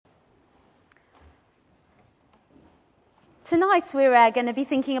Tonight we're going to be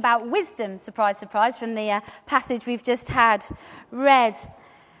thinking about wisdom, surprise, surprise, from the passage we've just had read.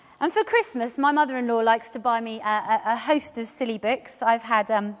 And for Christmas, my mother-in-law likes to buy me a host of silly books. I've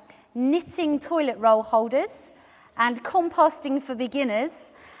had knitting toilet roll holders and composting for beginners.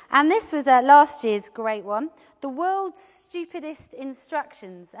 And this was last year's great one, The World's Stupidest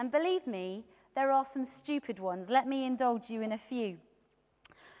Instructions. And believe me, there are some stupid ones. Let me indulge you in a few.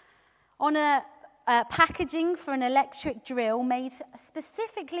 On packaging for an electric drill made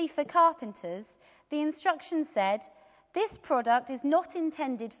specifically for carpenters, the instructions said, "This product is not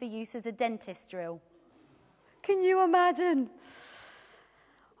intended for use as a dentist drill." Can you imagine?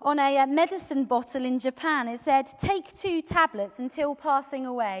 On a medicine bottle in Japan, it said, "Take 2 tablets until passing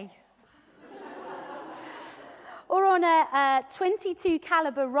away." Or on a .22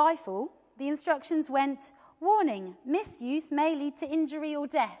 caliber rifle, the instructions went, "Warning, misuse may lead to injury or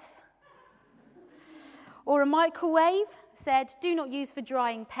death." Or a microwave said, "Do not use for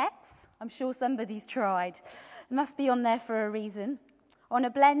drying pets." I'm sure somebody's tried. It must be on there for a reason. On a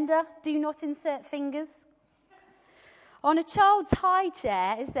blender, "Do not insert fingers." On a child's high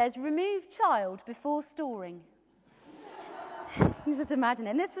chair, it says, "Remove child before storing." You just imagine it.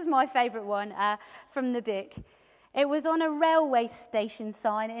 And this was my favourite one from the book. It was on a railway station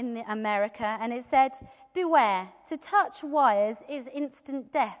sign in America, and it said, "Beware, to touch wires is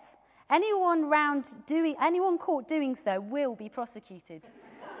instant death. Anyone caught doing so will be prosecuted."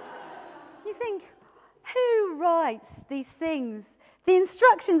 You think, who writes these things? The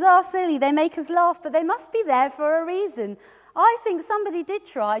instructions are silly, they make us laugh, but they must be there for a reason. I think somebody did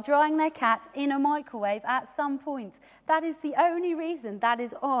try drying their cat in a microwave at some point. That is the only reason that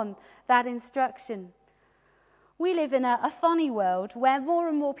is on that instruction. We live in a funny world where more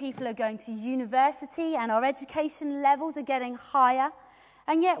and more people are going to university and our education levels are getting higher.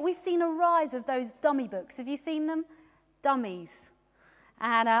 And yet we've seen a rise of those dummy books. Have you seen them? Dummies.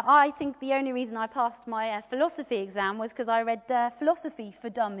 And I think the only reason I passed my philosophy exam was because I read Philosophy for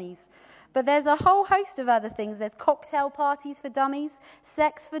Dummies. But there's a whole host of other things. There's cocktail parties for dummies,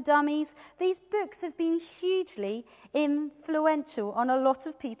 sex for dummies. These books have been hugely influential on a lot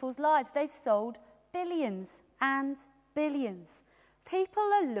of people's lives. They've sold billions and billions. People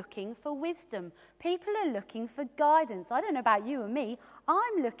are looking for wisdom. People are looking for guidance. I don't know about you and me.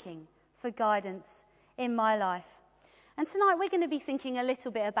 I'm looking for guidance in my life. And tonight we're going to be thinking a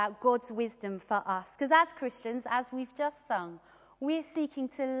little bit about God's wisdom for us. Because as Christians, as we've just sung, we're seeking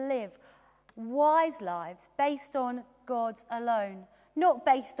to live wise lives based on God alone. Not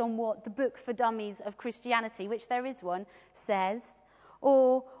based on what the book for dummies of Christianity, which there is one, says,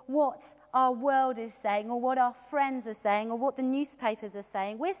 or what our world is saying, or what our friends are saying, or what the newspapers are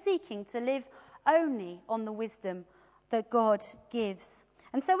saying. We're seeking to live only on the wisdom that God gives.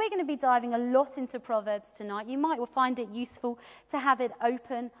 And so we're going to be diving a lot into Proverbs tonight. You might find it useful to have it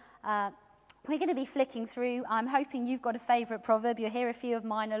open. We're going to be flicking through. I'm hoping you've got a favourite proverb. You'll hear a few of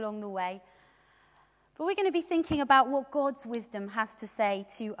mine along the way. But we're going to be thinking about what God's wisdom has to say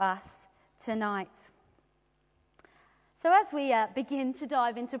to us tonight. So as we begin to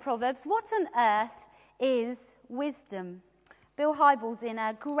dive into Proverbs, what on earth is wisdom? Bill Hybels, in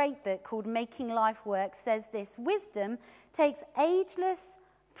a great book called Making Life Work, says this: "Wisdom takes ageless,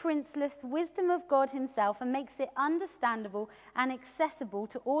 princeless wisdom of God himself and makes it understandable and accessible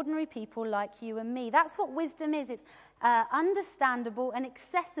to ordinary people like you and me." That's what wisdom is. It's understandable and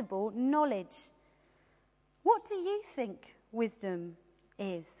accessible knowledge. What do you think wisdom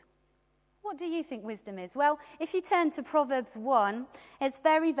is? What do you think wisdom is? Well, if you turn to Proverbs 1, it's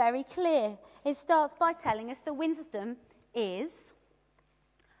very, very clear. It starts by telling us that wisdom is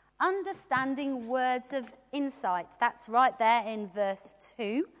understanding words of insight. That's right there in verse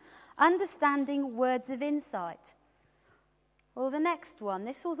 2. Understanding words of insight. Or the next one.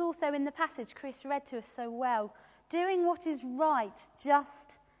 This was also in the passage Chris read to us so well. Doing what is right,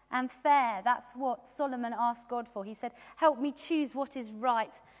 just and fair. That's what Solomon asked God for. He said, "Help me choose what is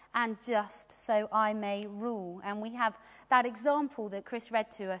right and just so I may rule." And we have that example that Chris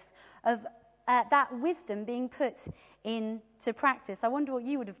read to us of that wisdom being put into practice. I wonder what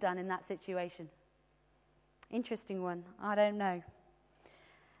you would have done in that situation. Interesting one. I don't know.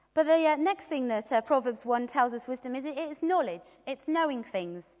 But the next thing that Proverbs 1 tells us wisdom is, it is knowledge. It's knowing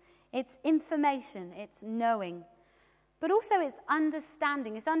things. It's information. It's knowing. But also it's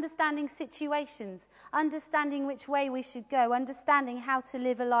understanding. It's understanding situations, understanding which way we should go, understanding how to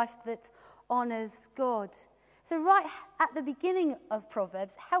live a life that honours God. So right at the beginning of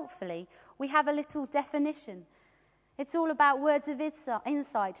Proverbs, helpfully, we have a little definition. It's all about words of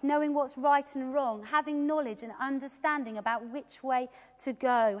insight, knowing what's right and wrong, having knowledge and understanding about which way to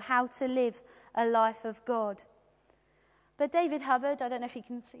go, how to live a life of God. But David Hubbard, I don't know if you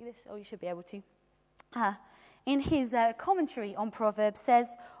can see this, or you should be able to, in his commentary on Proverbs says,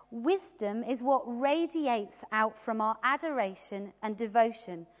 wisdom is what radiates out from our adoration and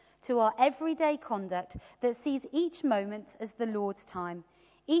devotion to our everyday conduct that sees each moment as the Lord's time,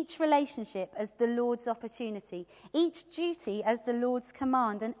 each relationship as the Lord's opportunity, each duty as the Lord's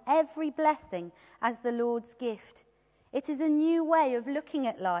command, and every blessing as the Lord's gift. It is a new way of looking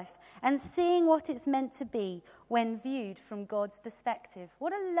at life and seeing what it's meant to be when viewed from God's perspective.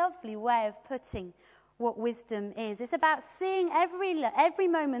 What a lovely way of putting what wisdom is. It's about seeing every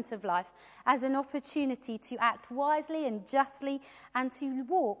moment of life as an opportunity to act wisely and justly and to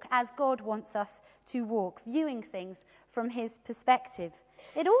walk as God wants us to walk, viewing things from his perspective.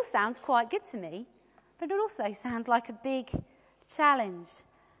 It all sounds quite good to me, but it also sounds like a big challenge.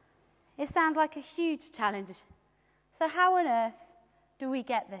 It sounds like a huge challenge. So how on earth do we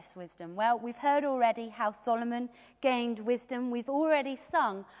get this wisdom? Well, we've heard already how Solomon gained wisdom. We've already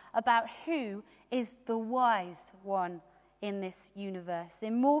sung about who is the wise one in this universe.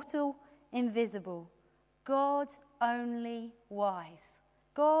 Immortal, invisible. God only wise.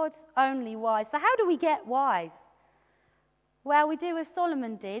 God only wise. So how do we get wise? Well, we do as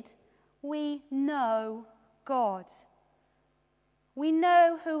Solomon did. We know God. We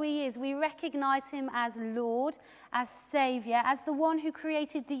know who he is. We recognize him as Lord, as Saviour, as the one who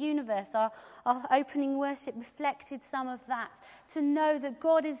created the universe. Our opening worship reflected some of that. To know that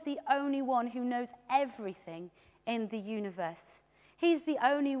God is the only one who knows everything in the universe. He's the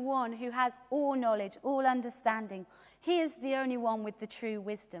only one who has all knowledge, all understanding. He is the only one with the true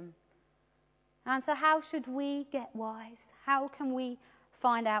wisdom. And so how should we get wise? How can we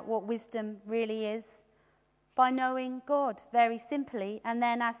find out what wisdom really is? By knowing God, very simply, and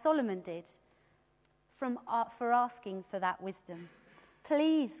then as Solomon did, for asking for that wisdom.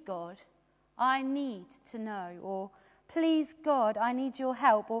 Please, God, I need to know. Or, please, God, I need your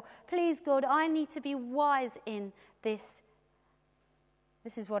help. Or, please, God, I need to be wise in this.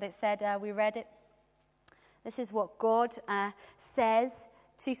 This is what it said. We read it. This is what God says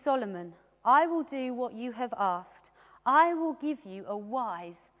to Solomon. I will do what you have asked. I will give you a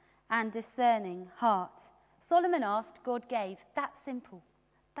wise and discerning heart. Solomon asked, God gave. That simple.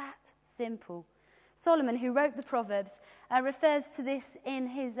 That simple. Solomon, who wrote the Proverbs, refers to this in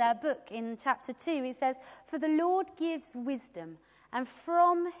his book in chapter 2. He says, for the Lord gives wisdom, and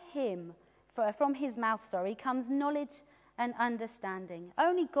from his mouth, comes knowledge and understanding.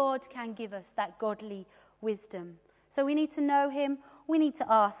 Only God can give us that godly wisdom. So we need to know him. We need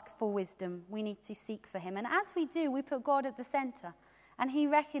to ask for wisdom. We need to seek for him. And as we do, we put God at the center. And he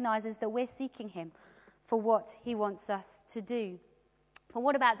recognizes that we're seeking him for what he wants us to do. But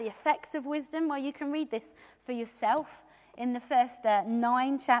what about the effects of wisdom? Well, you can read this for yourself in the first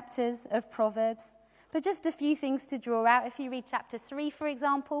 9 chapters of Proverbs. But just a few things to draw out. If you read chapter 3, for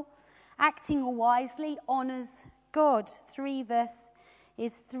example, acting wisely honors God. 3 verse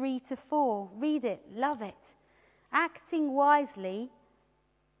is 3 to 4. Read it, love it. Acting wisely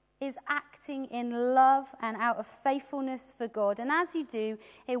is acting in love and out of faithfulness for God. And as you do,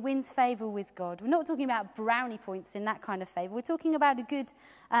 it wins favour with God. We're not talking about brownie points in that kind of favour. We're talking about a good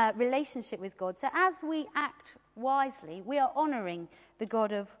relationship with God. So as we act wisely, we are honouring the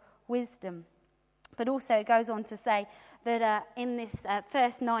God of wisdom. But also it goes on to say that in this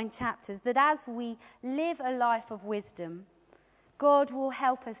first 9 chapters, that as we live a life of wisdom, God will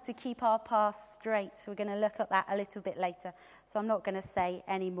help us to keep our paths straight. We're going to look at that a little bit later, so I'm not going to say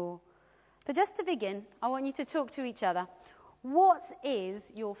any more. But just to begin, I want you to talk to each other. What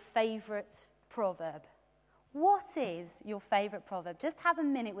is your favourite proverb? What is your favourite proverb? Just have a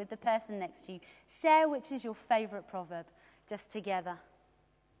minute with the person next to you. Share which is your favourite proverb, just together.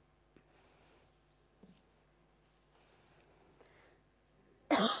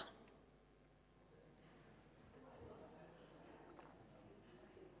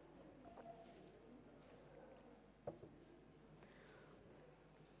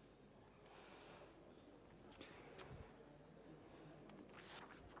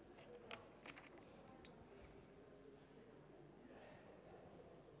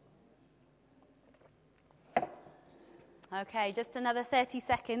 Okay, just another 30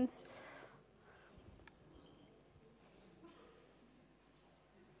 seconds.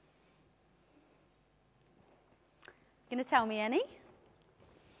 Going to tell me any?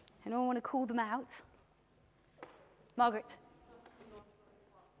 Anyone want to call them out? Margaret.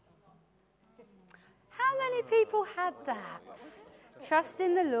 How many people had that? Trust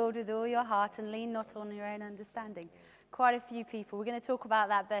in the Lord with all your heart and lean not on your own understanding. Quite a few people. We're going to talk about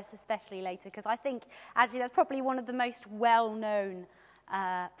that verse especially later, because I think actually that's probably one of the most well-known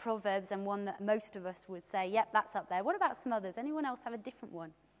Proverbs, and one that most of us would say, yep, that's up there. What about some others? Anyone else have a different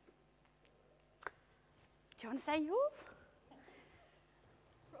one? Do you want to say yours?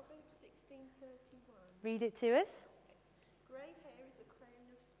 Proverbs 16:31. Read it to us. Grey hair is a crown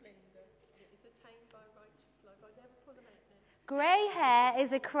of splendour. It is attained by righteous life. I never pull them out now. Grey hair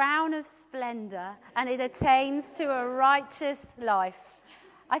is a crown of splendour, and it attains to a righteous life.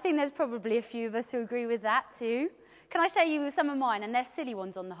 I think there's probably a few of us who agree with that too. Can I show you some of mine? And they're silly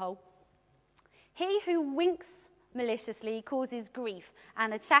ones on the whole. He who winks maliciously causes grief,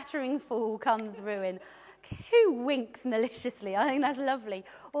 and a chattering fool comes ruin. Who winks maliciously? I think that's lovely.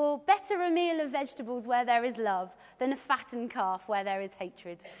 Or better a meal of vegetables where there is love than a fattened calf where there is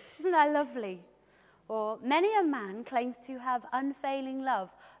hatred. Isn't that lovely? Or many a man claims to have unfailing love,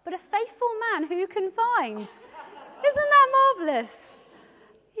 but a faithful man who can find? Isn't that marvellous?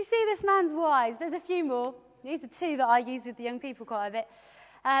 You see, this man's wise. There's a few more. These are two that I use with the young people quite a bit.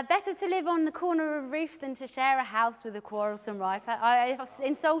 Better to live on the corner of a roof than to share a house with a quarrelsome wife. I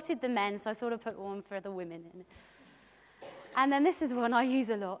insulted the men, so I thought I'd put one for the women in. And then this is one I use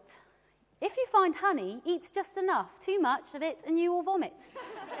a lot. If you find honey, eat just enough. Too much of it and you will vomit.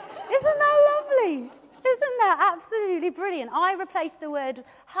 Isn't that lovely? Isn't that absolutely brilliant? I replaced the word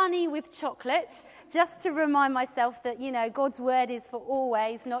honey with chocolate just to remind myself that, God's word is for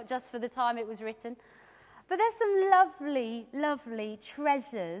always, not just for the time it was written. But there's some lovely, lovely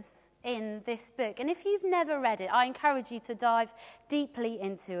treasures in this book. And if you've never read it, I encourage you to dive deeply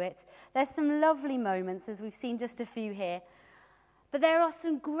into it. There's some lovely moments, as we've seen just a few here. But there are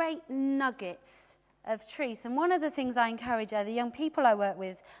some great nuggets of truth. And one of the things I encourage the young people I work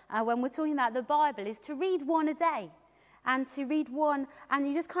with when we're talking about the Bible is to read one a day. And to read one, and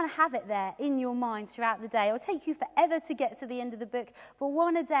you just kind of have it there in your mind throughout the day. It'll take you forever to get to the end of the book, but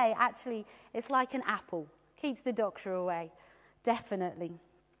one a day, actually, it's like an apple. Keeps the doctor away, definitely.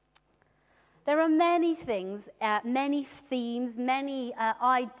 There are many things, many themes, many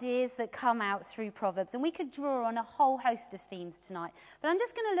ideas that come out through Proverbs, and we could draw on a whole host of themes tonight. But I'm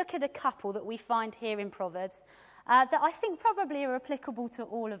just going to look at a couple that we find here in Proverbs that I think probably are applicable to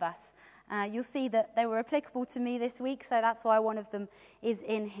all of us. You'll see that they were applicable to me this week, so that's why one of them is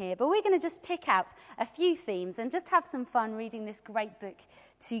in here. But we're going to just pick out a few themes and just have some fun reading this great book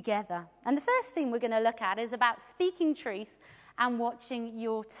together. And the first thing we're going to look at is about speaking truth and watching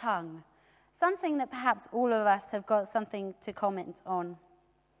your tongue. Something that perhaps all of us have got something to comment on.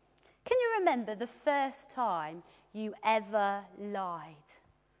 Can you remember the first time you ever lied?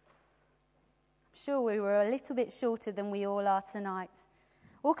 I'm sure we were a little bit shorter than we all are tonight.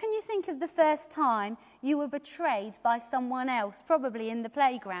 Or can you think of the first time you were betrayed by someone else, probably in the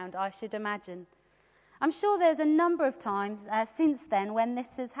playground, I should imagine? I'm sure there's a number of times since then when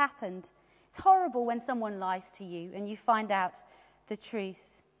this has happened. It's horrible when someone lies to you and you find out the truth.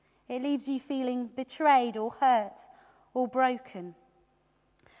 It leaves you feeling betrayed or hurt or broken.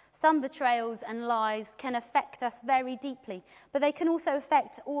 Some betrayals and lies can affect us very deeply, but they can also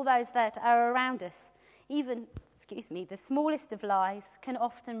affect all those that are around us. Even, the smallest of lies can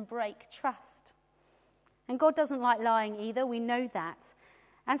often break trust. And God doesn't like lying either, we know that.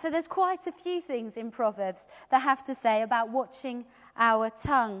 And so there's quite a few things in Proverbs that have to say about watching our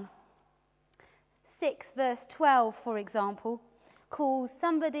tongue. 6 verse 12, for example, calls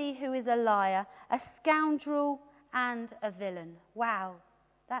somebody who is a liar a scoundrel and a villain. Wow,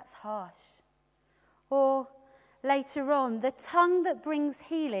 that's harsh. Or later on, the tongue that brings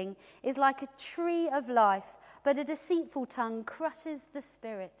healing is like a tree of life, but a deceitful tongue crushes the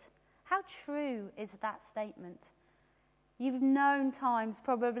spirit. How true is that statement? You've known times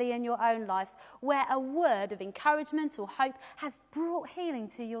probably in your own lives where a word of encouragement or hope has brought healing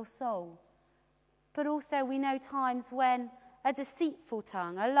to your soul. But also we know times when a deceitful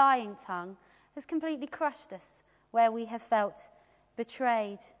tongue, a lying tongue, has completely crushed us, where we have felt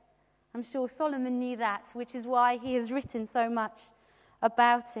betrayed. I'm sure Solomon knew that, which is why he has written so much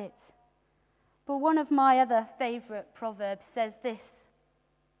about it. But one of my other favourite proverbs says this: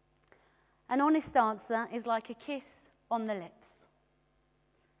 an honest answer is like a kiss on the lips.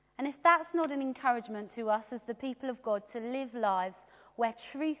 And if that's not an encouragement to us as the people of God to live lives where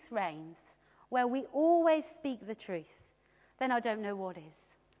truth reigns, where we always speak the truth, then I don't know what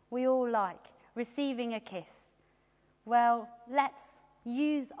is. We all like receiving a kiss. Well, let's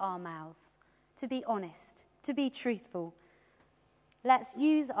use our mouths to be honest, to be truthful. Let's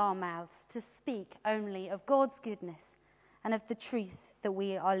use our mouths to speak only of God's goodness and of the truth that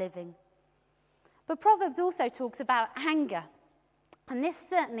we are living. But Proverbs also talks about anger. And this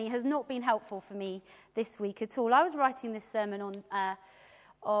certainly has not been helpful for me this week at all. I was writing this sermon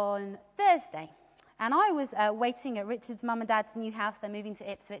on Thursday. And I was waiting at Richard's mum and dad's new house. They're moving to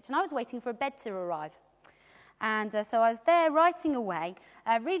Ipswich. And I was waiting for a bed to arrive. And so I was there writing away,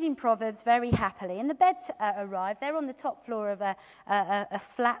 reading Proverbs very happily. And the bed arrived. They're on the top floor of a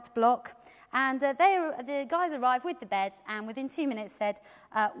flat block. And the guys arrived with the bed and within 2 minutes said,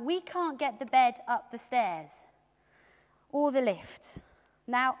 we can't get the bed up the stairs or the lift.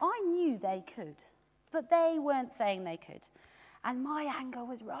 Now, I knew they could, but they weren't saying they could. And my anger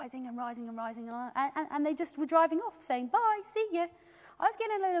was rising and rising and rising. And they just were driving off saying, bye, see you. I was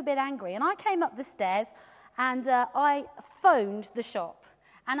getting a little bit angry. And I came up the stairs and I phoned the shop.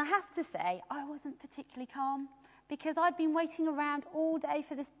 And I have to say, I wasn't particularly calm because I'd been waiting around all day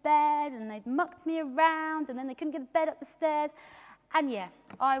for this bed and they'd mucked me around and then they couldn't get the bed up the stairs. And yeah,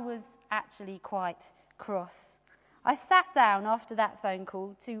 I was actually quite cross. I sat down after that phone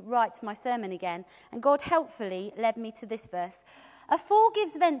call to write my sermon again, and God helpfully led me to this verse. A fool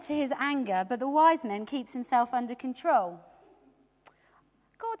gives vent to his anger, but the wise man keeps himself under control.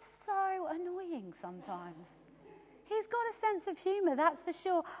 God's so annoying sometimes. He's got a sense of humour, that's for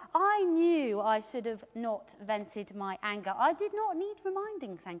sure. I knew I should have not vented my anger. I did not need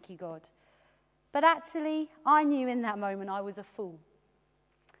reminding, thank you, God. But actually, I knew in that moment I was a fool.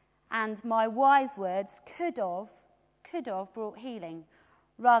 And my wise words could have brought healing,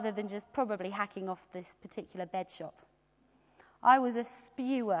 rather than just probably hacking off this particular bed shop. I was a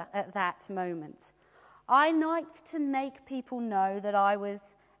spewer at that moment. I liked to make people know that I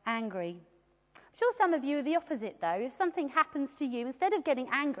was angry. I'm sure some of you are the opposite, though. If something happens to you, instead of getting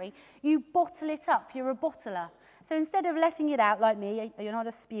angry, you bottle it up. You're a bottler. So instead of letting it out like me, you're not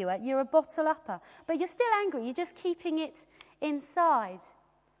a spewer, you're a bottle-upper. But you're still angry. You're just keeping it inside.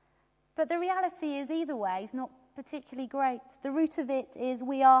 But the reality is, either way, is not particularly great. The root of it is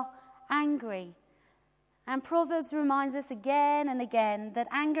we are angry. And Proverbs reminds us again and again that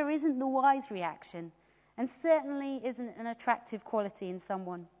anger isn't the wise reaction and certainly isn't an attractive quality in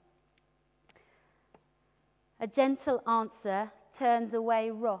someone. A gentle answer turns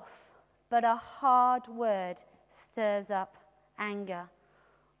away wrath, but a hard word stirs up anger.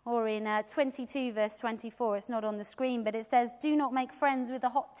 Or in 22 verse 24, it's not on the screen, but it says, do not make friends with a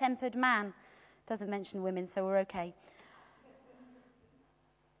hot-tempered man. Doesn't mention women, so we're okay.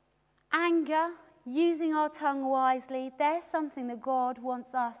 Anger, using our tongue wisely, there's something that God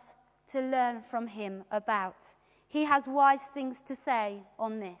wants us to learn from him about. He has wise things to say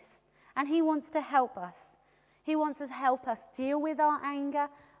on this, and he wants to help us. He wants to help us deal with our anger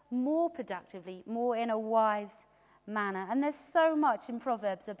more productively, more in a wise manner. And there's so much in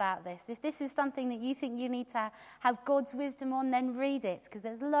Proverbs about this. If this is something that you think you need to have God's wisdom on, then read it, because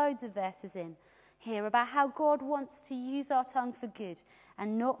there's loads of verses in here about how God wants to use our tongue for good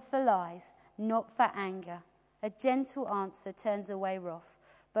and not for lies, not for anger. A gentle answer turns away wrath,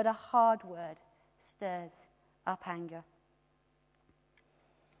 but a hard word stirs up anger.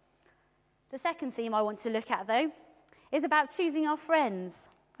 The second theme I want to look at, though, is about choosing our friends.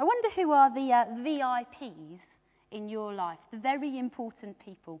 I wonder who are the VIPs in your life, the very important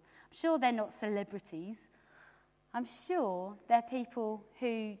people. I'm sure they're not celebrities. I'm sure they're people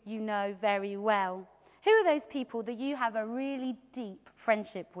who you know very well. Who are those people that you have a really deep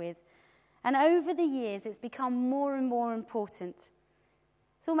friendship with? And over the years, it's become more and more important.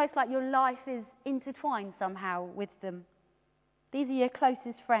 It's almost like your life is intertwined somehow with them. These are your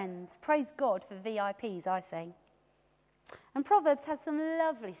closest friends. Praise God for VIPs, I say. And Proverbs has some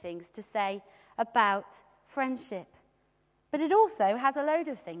lovely things to say about friendship. But it also has a load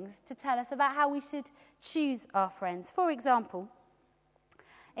of things to tell us about how we should choose our friends. For example,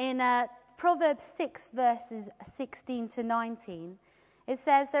 in Proverbs 6, verses 16 to 19, it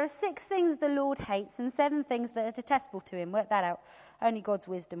says, there are 6 things the Lord hates and 7 things that are detestable to him. Work that out. Only God's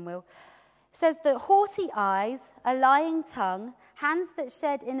wisdom will. It says that haughty eyes, a lying tongue, hands that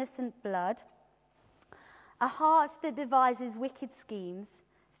shed innocent blood, a heart that devises wicked schemes,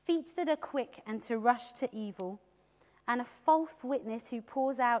 feet that are quick and to rush to evil, and a false witness who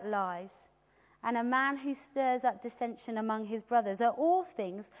pours out lies, and a man who stirs up dissension among his brothers, are all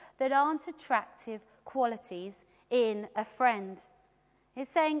things that aren't attractive qualities in a friend. It's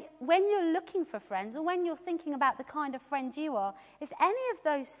saying when you're looking for friends, or when you're thinking about the kind of friend you are, if any of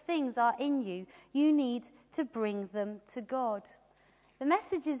those things are in you, you need to bring them to God. The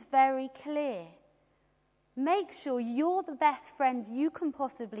message is very clear. Make sure you're the best friend you can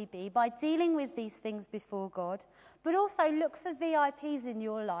possibly be by dealing with these things before God, but also look for VIPs in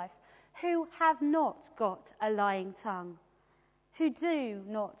your life who have not got a lying tongue, who do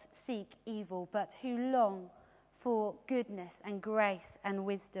not seek evil, but who long for goodness and grace and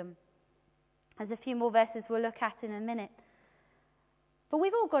wisdom. There's a few more verses we'll look at in a minute. But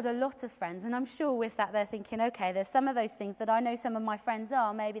we've all got a lot of friends, and I'm sure we're sat there thinking, okay, there's some of those things that I know some of my friends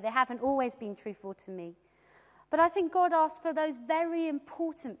are. Maybe they haven't always been truthful to me. But I think God asks for those very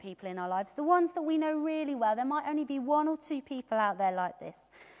important people in our lives, the ones that we know really well. There might only be one or two people out there like this.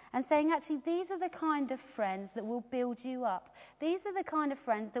 And saying, actually, these are the kind of friends that will build you up. These are the kind of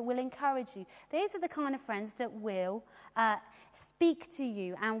friends that will encourage you. These are the kind of friends that will speak to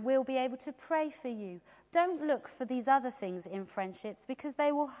you and will be able to pray for you. Don't look for these other things in friendships because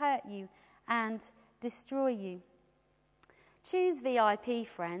they will hurt you and destroy you. Choose VIP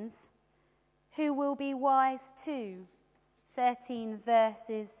friends who will be wise too. 13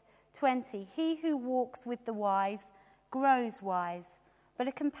 verses 20. He who walks with the wise grows wise, but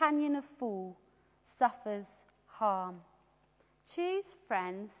a companion of fool suffers harm. Choose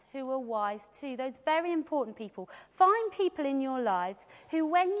friends who are wise too. Those very important people. Find people in your lives who,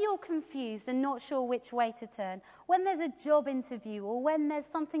 when you're confused and not sure which way to turn, when there's a job interview or when there's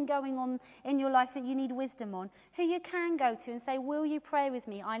something going on in your life that you need wisdom on, who you can go to and say, will you pray with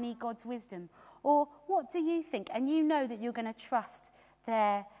me? I need God's wisdom. Or what do you think? And you know that you're going to trust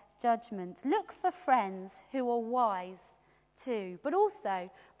their judgment. Look for friends who are wise too. But also,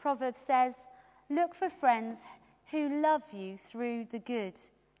 Proverbs says, look for friends who love you through the good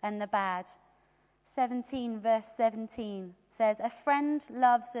and the bad. 17 verse 17 says, a friend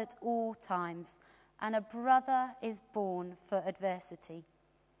loves at all times, and a brother is born for adversity.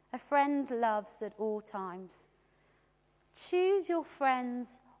 A friend loves at all times. Choose your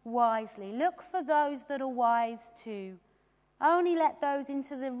friends wisely. Look for those that are wise too. Only let those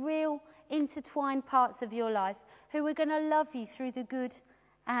into the real intertwined parts of your life who are going to love you through the good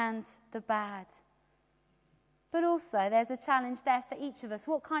and the bad. But also, there's a challenge there for each of us.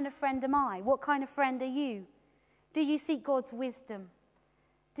 What kind of friend am I? What kind of friend are you? Do you seek God's wisdom?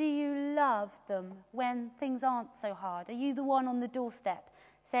 Do you love them when things aren't so hard? Are you the one on the doorstep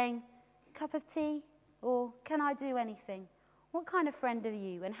saying, cup of tea? Or can I do anything? What kind of friend are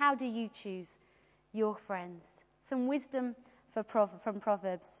you? And how do you choose your friends? Some wisdom from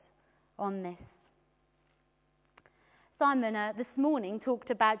Proverbs on this. Simon this morning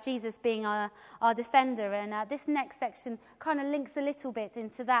talked about Jesus being our defender, and this next section kind of links a little bit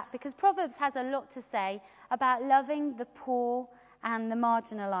into that, because Proverbs has a lot to say about loving the poor and the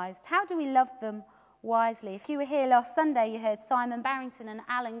marginalised. How do we love them wisely? If you were here last Sunday, you heard Simon Barrington and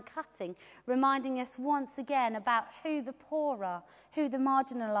Alan Cutting reminding us once again about who the poor are, who the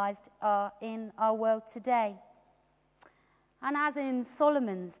marginalised are in our world today. And as in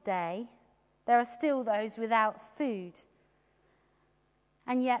Solomon's day, there are still those without food.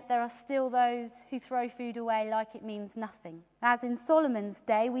 And yet there are still those who throw food away like it means nothing. As in Solomon's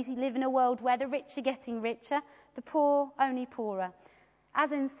day, we live in a world where the rich are getting richer, the poor only poorer.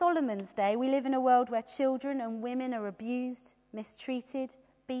 As in Solomon's day, we live in a world where children and women are abused, mistreated,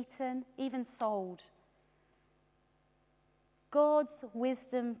 beaten, even sold. God's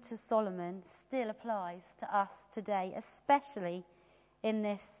wisdom to Solomon still applies to us today, especially in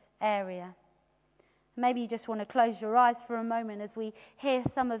this area. Maybe you just want to close your eyes for a moment as we hear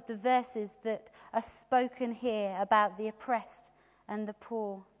some of the verses that are spoken here about the oppressed and the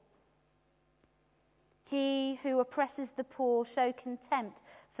poor. He who oppresses the poor shows contempt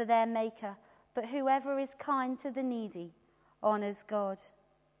for their maker, but whoever is kind to the needy honours God.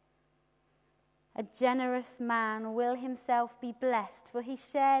 A generous man will himself be blessed, for he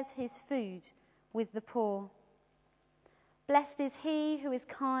shares his food with the poor. Blessed is he who is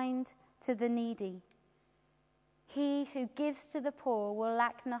kind to the needy. He who gives to the poor will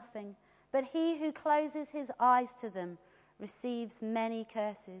lack nothing, but he who closes his eyes to them receives many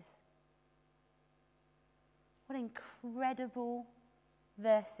curses. What incredible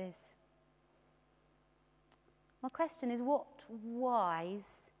verses. My question is, what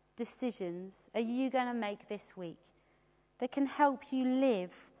wise decisions are you going to make this week that can help you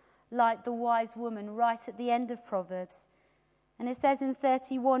live like the wise woman right at the end of Proverbs? And it says in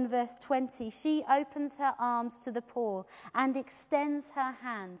 31 verse 20, she opens her arms to the poor and extends her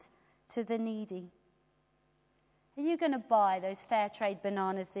hand to the needy. Are you going to buy those fair trade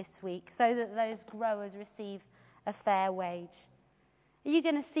bananas this week so that those growers receive a fair wage? Are you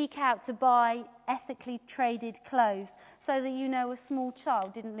going to seek out to buy ethically traded clothes so that you know a small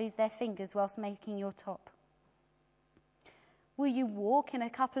child didn't lose their fingers whilst making your top? Will you walk in a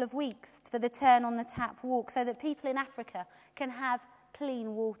couple of weeks for the Turn on the Tap walk so that people in Africa can have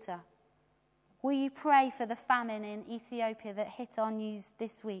clean water? Will you pray for the famine in Ethiopia that hit our news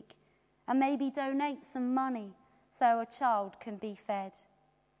this week? And maybe donate some money so a child can be fed?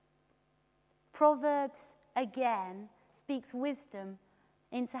 Proverbs, again, speaks wisdom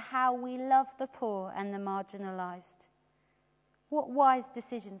into how we love the poor and the marginalised. What wise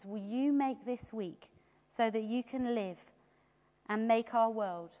decisions will you make this week so that you can live and make our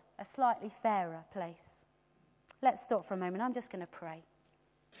world a slightly fairer place? Let's stop for a moment. I'm just going to pray.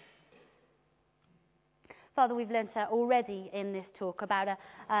 Father, we've learned already in this talk about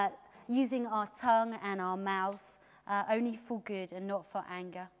using our tongue and our mouths only for good and not for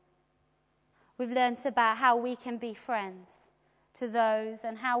anger. We've learned about how we can be friends to those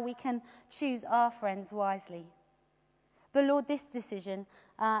and how we can choose our friends wisely. But Lord, this decision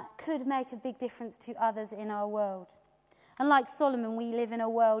could make a big difference to others in our world. And like Solomon, we live in a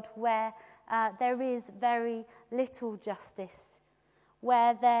world where there is very little justice,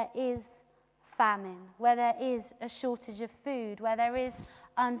 where there is famine, where there is a shortage of food, where there is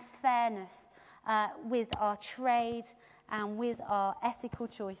unfairness with our trade and with our ethical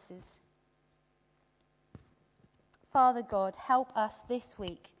choices. Father God, help us this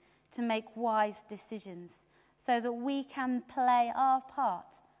week to make wise decisions so that we can play our part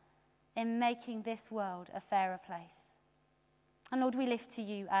in making this world a fairer place. And Lord, we lift to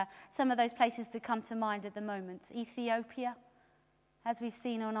you some of those places that come to mind at the moment. Ethiopia, as we've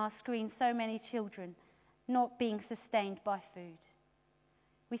seen on our screen, so many children not being sustained by food.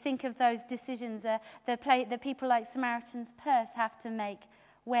 We think of those decisions that people like Samaritan's Purse have to make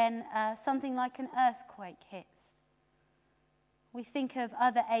when something like an earthquake hits. We think of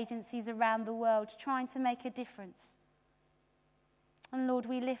other agencies around the world trying to make a difference. And Lord,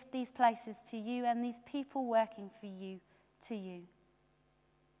 we lift these places to you and these people working for you to you.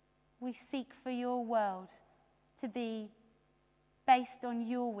 We seek for your world to be based on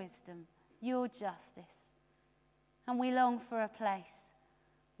your wisdom, your justice. And we long for a place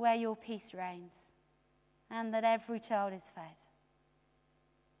where your peace reigns and that every child is fed.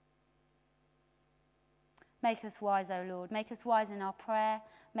 Make us wise, O Lord. Make us wise in our prayer.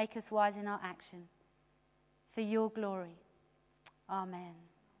 Make us wise in our action. For your glory. Amen.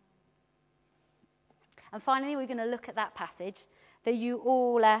 And finally, we're going to look at that passage that you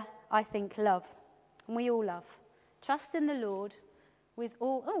all, I think, love. And we all love. Trust in the Lord with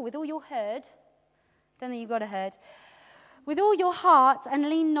all your herd. Don't think you've got a herd. With all your heart, and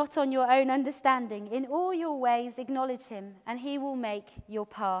lean not on your own understanding. In all your ways acknowledge him, and he will make your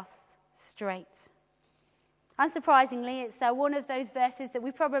paths straight. Unsurprisingly, it's one of those verses that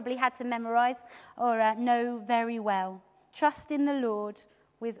we probably had to memorize or know very well. Trust in the Lord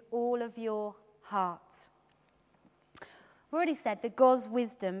with all of your heart. We've already said that God's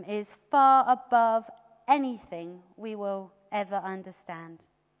wisdom is far above anything we will ever understand.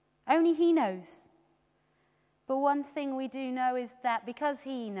 Only he knows. But one thing we do know is that because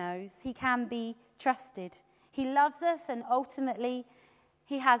he knows, he can be trusted. He loves us, and ultimately,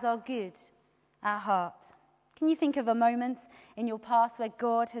 he has our good at heart. Can you think of a moment in your past where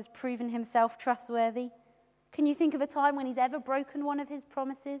God has proven himself trustworthy? Can you think of a time when he's ever broken one of his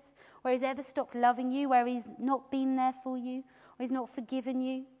promises? Where he's ever stopped loving you? Where he's not been there for you? Or he's not forgiven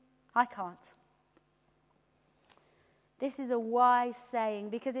you? I can't. This is a wise saying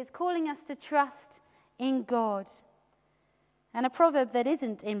because it's calling us to trust in God. And a proverb that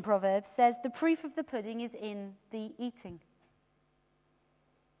isn't in Proverbs says the proof of the pudding is in the eating.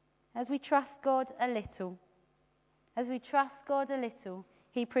 As we trust God a little,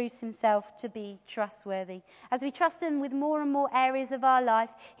 he proves himself to be trustworthy. As we trust him with more and more areas of our life,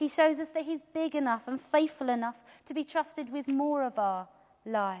 he shows us that he's big enough and faithful enough to be trusted with more of our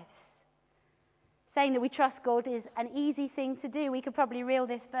lives. Saying that we trust God is an easy thing to do. We could probably reel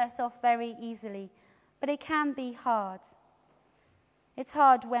this verse off very easily. But it can be hard. It's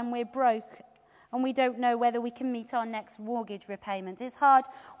hard when we're broke and we don't know whether we can meet our next mortgage repayment. It's hard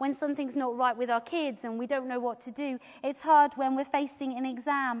when something's not right with our kids and we don't know what to do. It's hard when we're facing an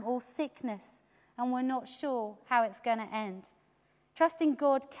exam or sickness and we're not sure how it's going to end. Trusting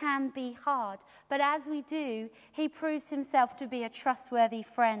God can be hard, but as we do, he proves himself to be a trustworthy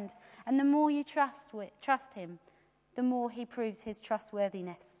friend. And the more you trust him, the more he proves his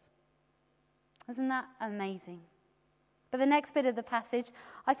trustworthiness. Isn't that amazing? But the next bit of the passage,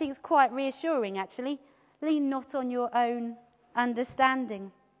 I think is quite reassuring, actually. Lean not on your own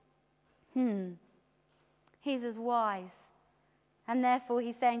understanding. He's as wise. And therefore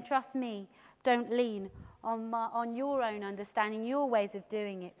he's saying, trust me, don't lean on your own understanding, your ways of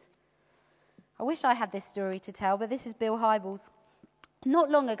doing it. I wish I had this story to tell, but this is Bill Hybels. Not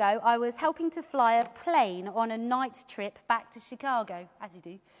long ago, I was helping to fly a plane on a night trip back to Chicago, as you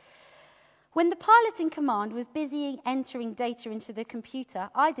do. When the pilot in command was busy entering data into the computer,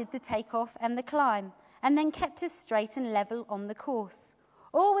 I did the takeoff and the climb, and then kept us straight and level on the course.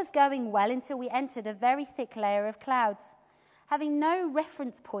 All was going well until we entered a very thick layer of clouds. Having no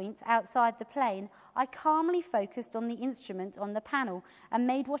reference point outside the plane, I calmly focused on the instrument on the panel and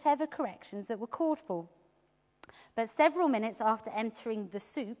made whatever corrections that were called for. But several minutes after entering the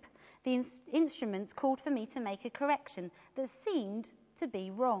soup, the instruments called for me to make a correction that seemed to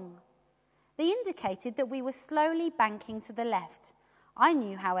be wrong. They indicated that we were slowly banking to the left. I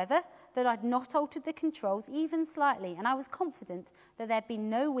knew, however, that I'd not altered the controls even slightly, and I was confident that there'd be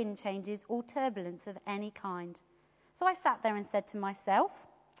no wind changes or turbulence of any kind. So I sat there and said to myself,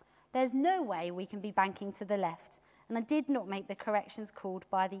 there's no way we can be banking to the left, and I did not make the corrections called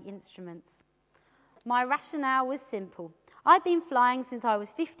by the instruments. My rationale was simple. I'd been flying since I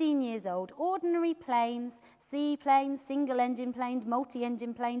was 15 years old, ordinary planes, seaplanes, single-engine planes,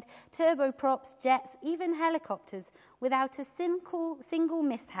 multi-engine planes, turboprops, jets, even helicopters, without a single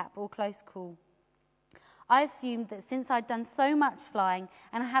mishap or close call. I assumed that since I'd done so much flying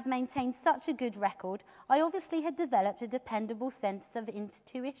and had maintained such a good record, I obviously had developed a dependable sense of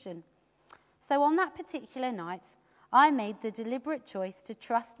intuition. So on that particular night, I made the deliberate choice to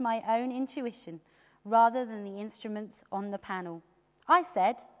trust my own intuition rather than the instruments on the panel. I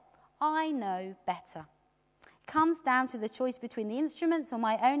said, I know better. It comes down to the choice between the instruments or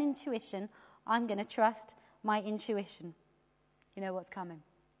my own intuition. I'm going to trust my intuition. You know what's coming?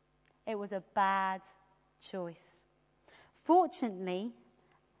 It was a bad choice. Fortunately,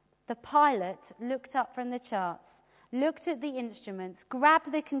 the pilot looked up from the charts, looked at the instruments,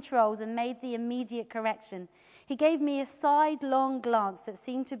 grabbed the controls and made the immediate correction. He gave me a sidelong glance that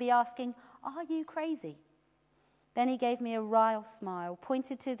seemed to be asking, are you crazy? Then he gave me a wry smile,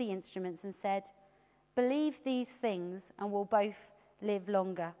 pointed to the instruments and said, believe these things and we'll both live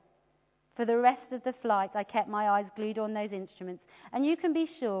longer. For the rest of the flight, I kept my eyes glued on those instruments, and you can be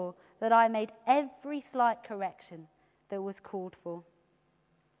sure that I made every slight correction that was called for.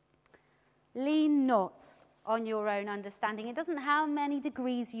 Lean not on your own understanding. It doesn't how many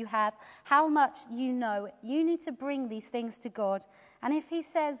degrees you have, how much you know. You need to bring these things to God. And if he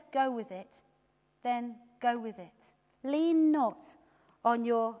says go with it, then go with it. Lean not on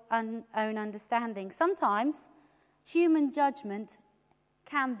your own understanding. Sometimes human judgment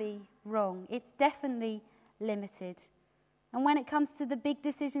can be wrong. It's definitely limited. And when it comes to the big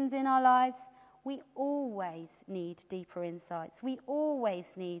decisions in our lives, we always need deeper insights. We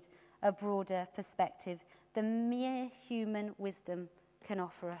always need a broader perspective than mere human wisdom can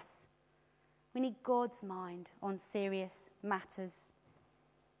offer us. We need God's mind on serious matters.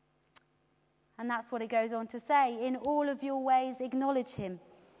 And that's what it goes on to say. In all of your ways, acknowledge him.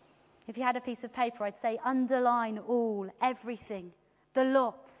 If you had a piece of paper, I'd say underline all, everything, the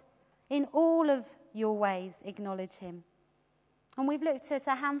lot. In all of your ways, acknowledge him. And we've looked at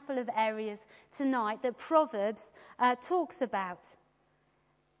a handful of areas tonight that Proverbs talks about.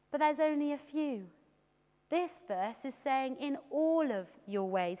 But there's only a few. This verse is saying in all of your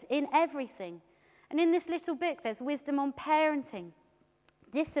ways, in everything. And in this little book, there's wisdom on parenting,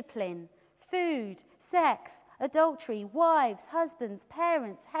 discipline, food, sex, adultery, wives, husbands,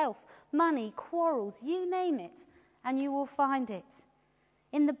 parents, health, money, quarrels, you name it, and you will find it.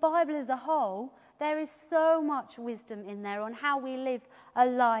 In the Bible as a whole, there is so much wisdom in there on how we live a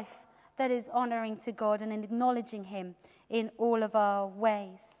life that is honouring to God and acknowledging him in all of our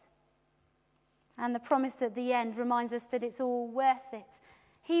ways. And the promise at the end reminds us that it's all worth it.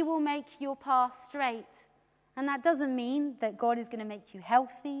 He will make your path straight. And that doesn't mean that God is going to make you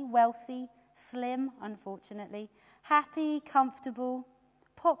healthy, wealthy, slim, unfortunately, happy, comfortable,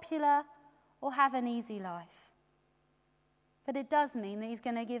 popular, or have an easy life. But it does mean that he's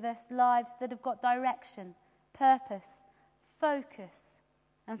going to give us lives that have got direction, purpose, focus,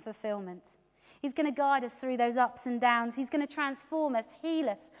 and fulfillment. He's going to guide us through those ups and downs. He's going to transform us, heal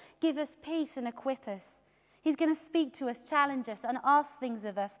us, give us peace and equip us. He's going to speak to us, challenge us, and ask things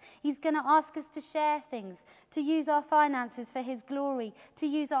of us. He's going to ask us to share things, to use our finances for his glory, to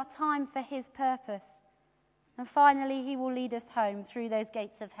use our time for his purpose. And finally, he will lead us home through those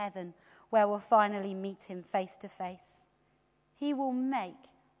gates of heaven where we'll finally meet him face to face. He will make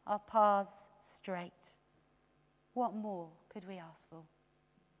our paths straight. What more could we ask for?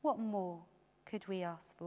 What more could we ask for?